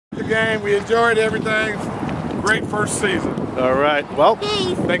game. We enjoyed everything. Great first season. All right. Well,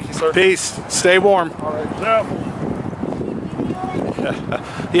 Peace. Thank you, sir. Peace. Stay warm. All right. Yeah.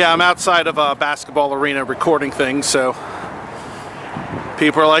 Yeah, I'm outside of a basketball arena recording things, so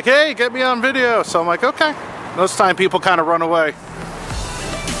people are like, hey, get me on video. So I'm like, okay. Most time people kind of run away.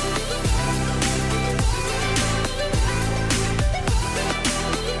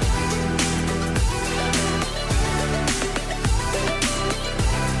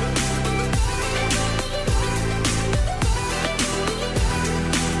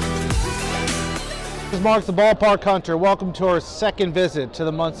 This is Mark the Ballpark Hunter. Welcome to our second visit to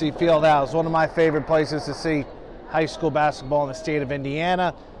the Muncie Fieldhouse, one of my favorite places to see high school basketball in the state of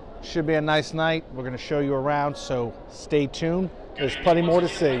Indiana. Should be a nice night. We're going to show you around, so stay tuned. There's plenty more to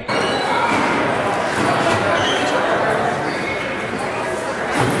see.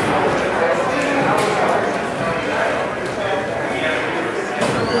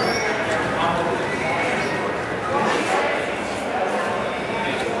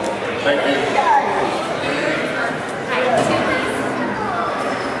 Thank you.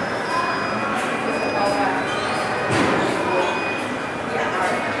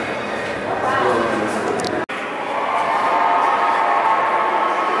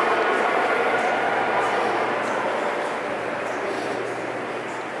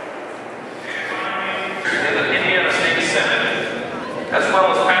 As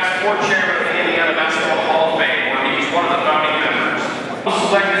well as past board chairman of the Indiana Basketball Hall of Fame, where he was one of the founding members. He was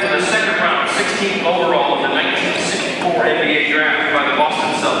selected in the second round, 16th overall in the 1964 NBA draft by the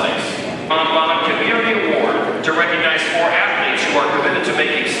Boston Celtics. On Community Award to recognize 4 athletes who are committed to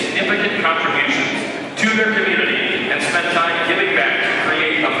making significant contributions to their community and spend time giving back to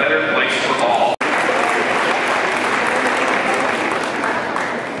create a better place for all.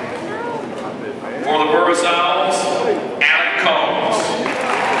 For the Burris Owls, Alec Combs.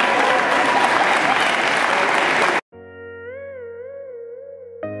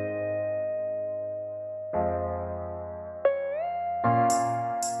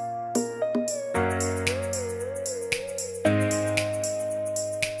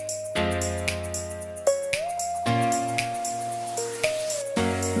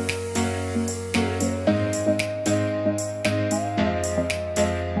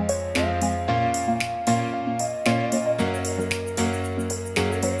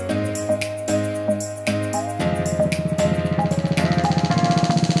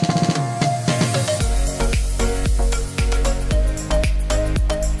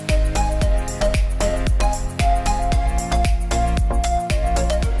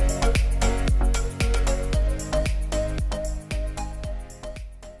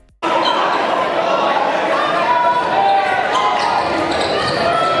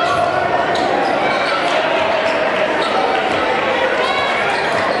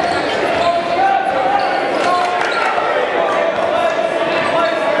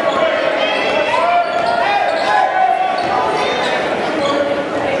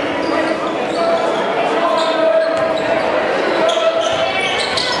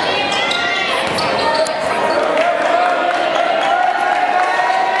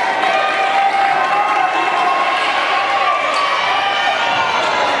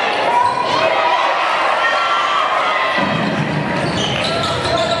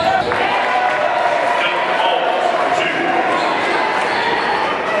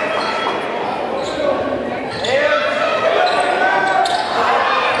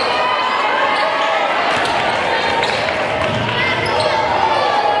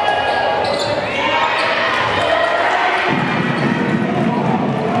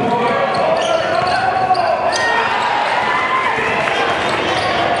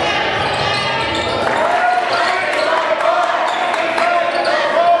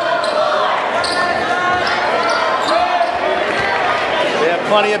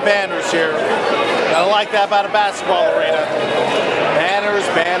 Plenty of banners here. I like that about a basketball arena. Banners,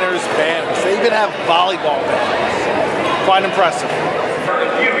 banners, banners. They even have volleyball banners. Quite impressive. For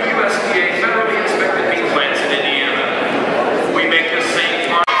a few USDA federally inspected meat plants in Indiana, we make the same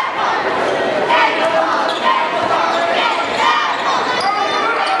product.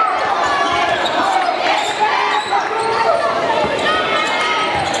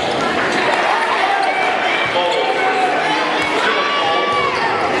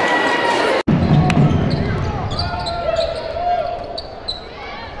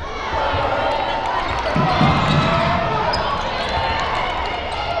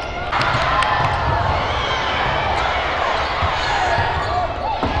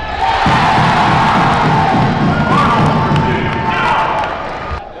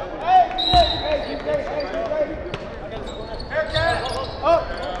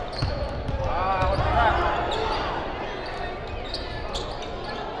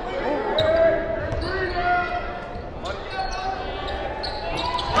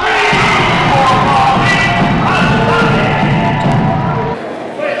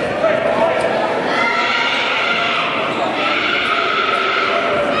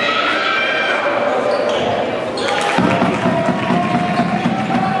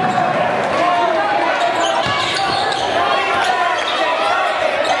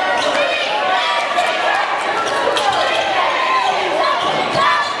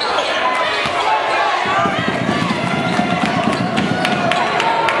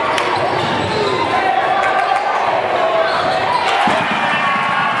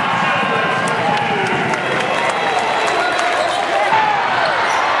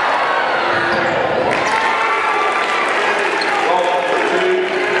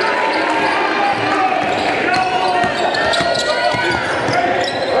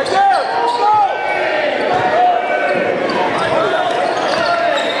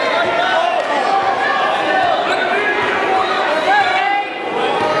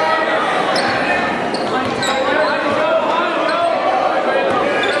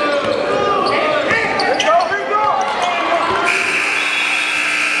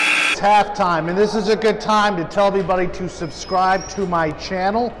 halftime, and this is a good time to tell everybody to subscribe to my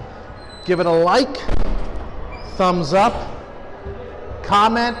channel. Give it a like, thumbs up,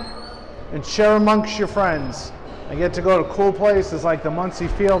 comment, and share amongst your friends. I get to go to cool places like the Muncie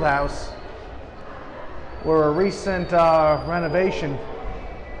Fieldhouse, where a recent renovation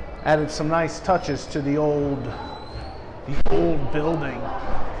added some nice touches to the old building.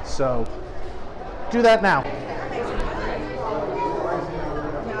 So do that now.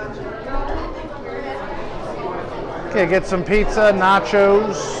 Okay, get some pizza,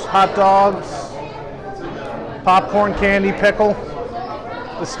 nachos, hot dogs, popcorn, candy, pickle,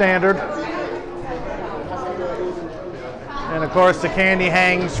 the standard. And of course the candy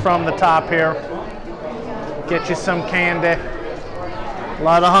hangs from the top here. Get you some candy. A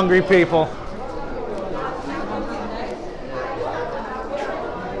lot of hungry people.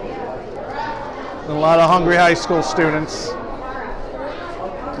 And a lot of hungry high school students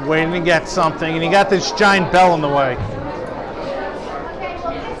waiting to get something, and you got this giant bell in the way.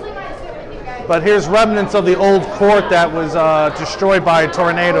 But here's remnants of the old court that was destroyed by a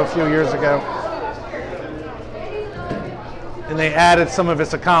tornado a few years ago. And they added some of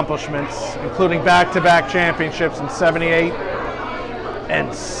its accomplishments, including back-to-back championships in '78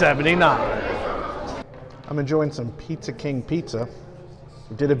 and '79. I'm enjoying some Pizza King pizza.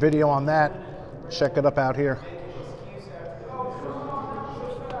 We did a video on that. Check it up out here.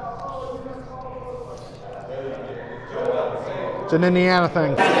 It's an Indiana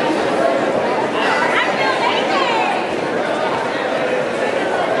thing.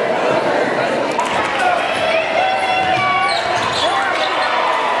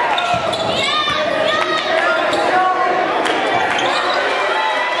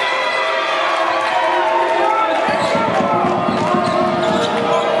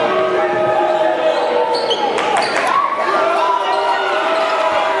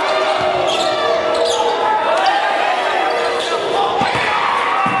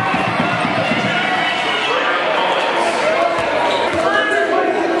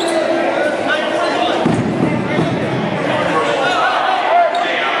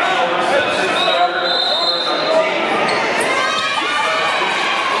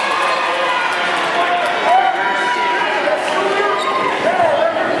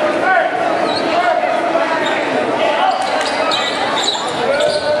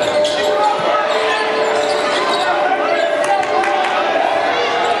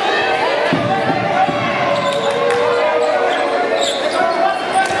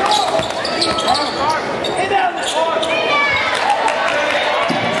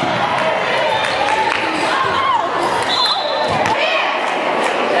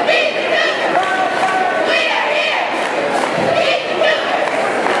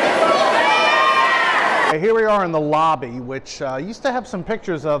 Here we are in the lobby, which used to have some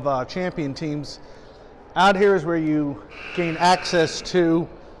pictures of champion teams. Out here is where you gain access to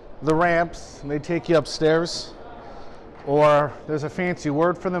the ramps, and they take you upstairs. Or there's a fancy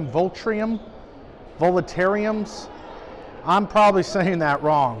word for them, Voltrium, Voletariums. I'm probably saying that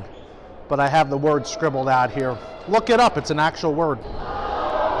wrong, but I have the word scribbled out here. Look it up, it's an actual word.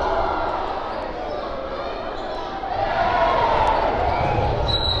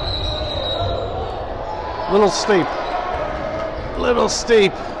 Little steep. Little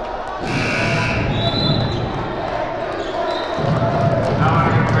steep.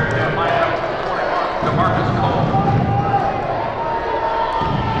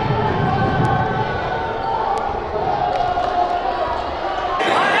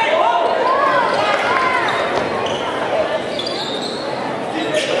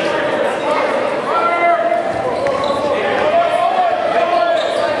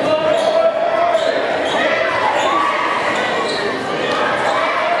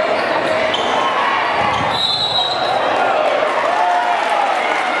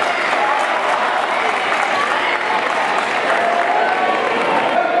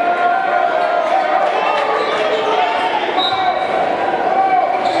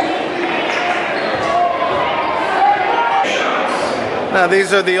 Now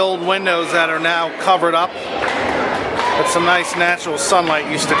these are the old windows that are now covered up, but some nice natural sunlight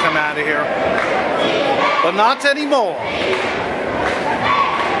used to come out of here, but not anymore.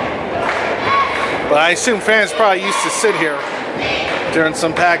 But I assume fans probably used to sit here during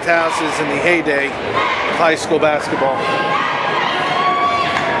some packed houses in the heyday of high school basketball.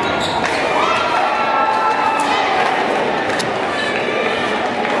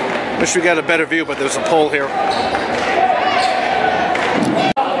 Wish we got a better view, but there's a pole here.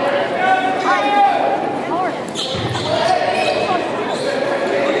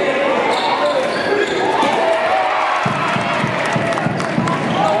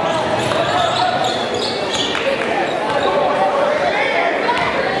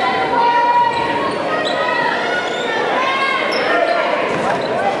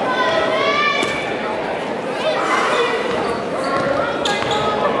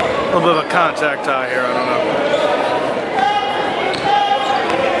 little bit of a contact tie here, I don't know.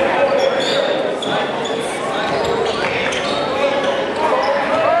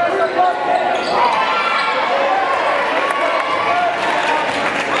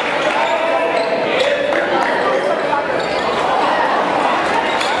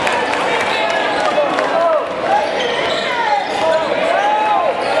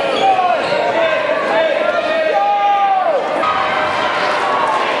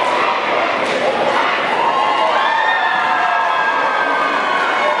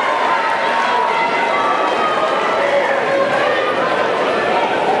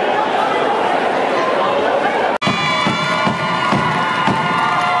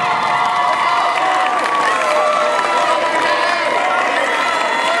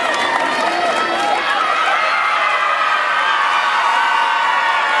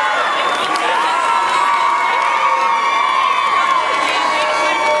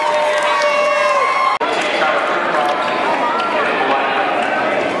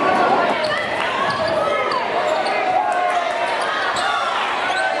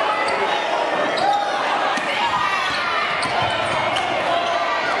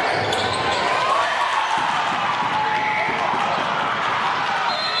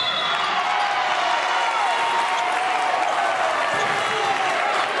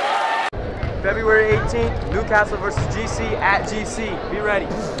 February 18th, Newcastle versus GC at GC. Be ready.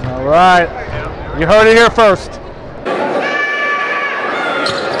 All right. You heard it here first.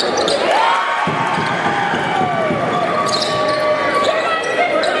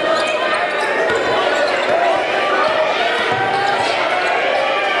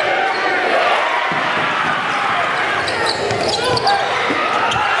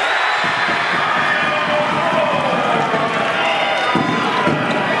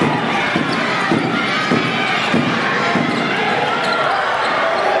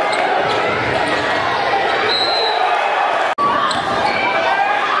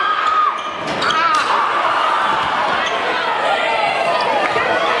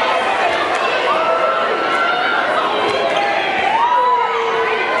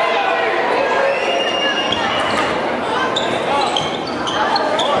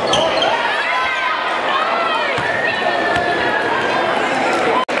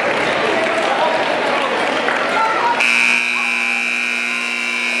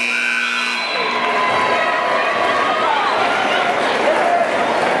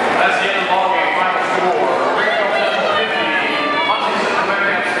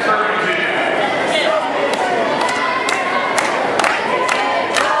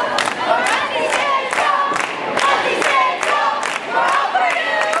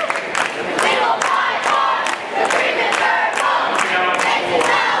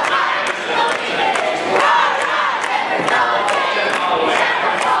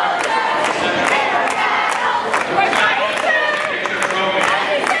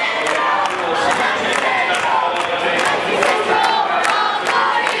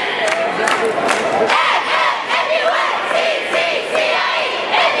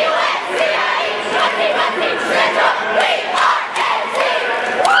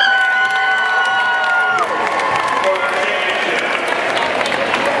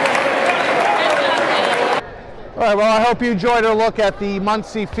 All right, well, I hope you enjoyed a look at the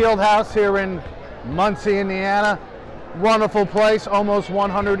Muncie Fieldhouse here in Muncie, Indiana. Wonderful place, almost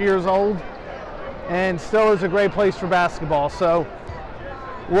 100 years old, and still is a great place for basketball. So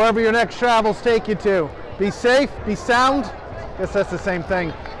wherever your next travels take you to, be safe, be sound. I guess that's the same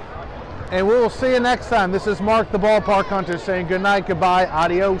thing. And we will see you next time. This is Mark the Ballpark Hunter saying good night, goodbye,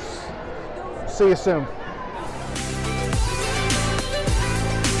 adios. See you soon.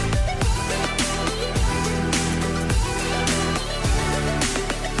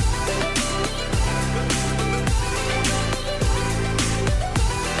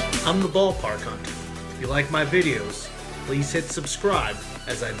 I'm the Ballpark Hunter. If you like my videos, please hit subscribe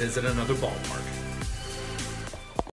as I visit another ballpark.